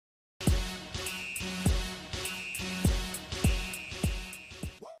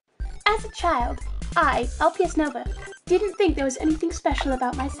As a child, I, LPS Nova, didn't think there was anything special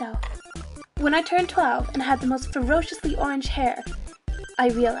about myself. When I turned 12 and had the most ferociously orange hair, I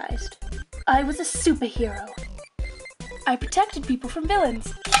realized I was a superhero. I protected people from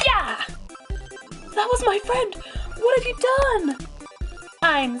villains. Yeah! That was my friend! What have you done?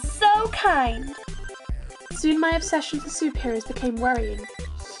 I'm so kind. Soon my obsession for superheroes became worrying.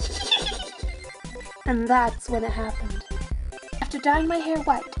 And that's when it happened. After dyeing my hair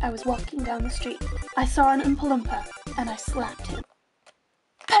white, I was walking down the street. I saw an Oompa Loompa, and I slapped him.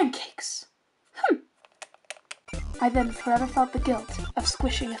 Pancakes! I then forever felt the guilt of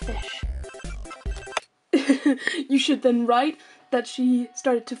squishing a fish. You should then write that she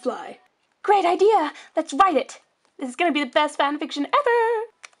started to fly. Great idea! Let's write it! This is gonna be the best fanfiction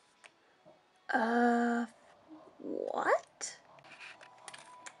ever! What?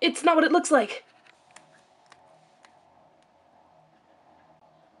 It's not what it looks like.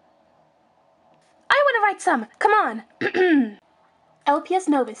 I want to write some! Come on! LPS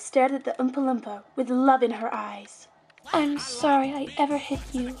Nova stared at the Oompa Loompa with love in her eyes. I'm sorry I ever hit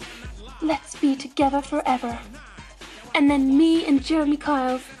you. Let's be together forever. And then me and Jeremy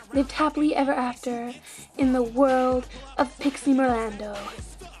Kyle lived happily ever after in the world of Pixie Merlando,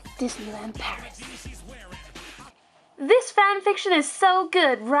 Disneyland Paris. This fanfiction is so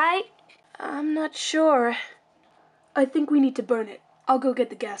good, right? I'm not sure. I think we need to burn it. I'll go get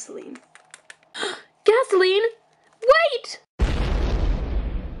the gasoline. Gasoline? Wait!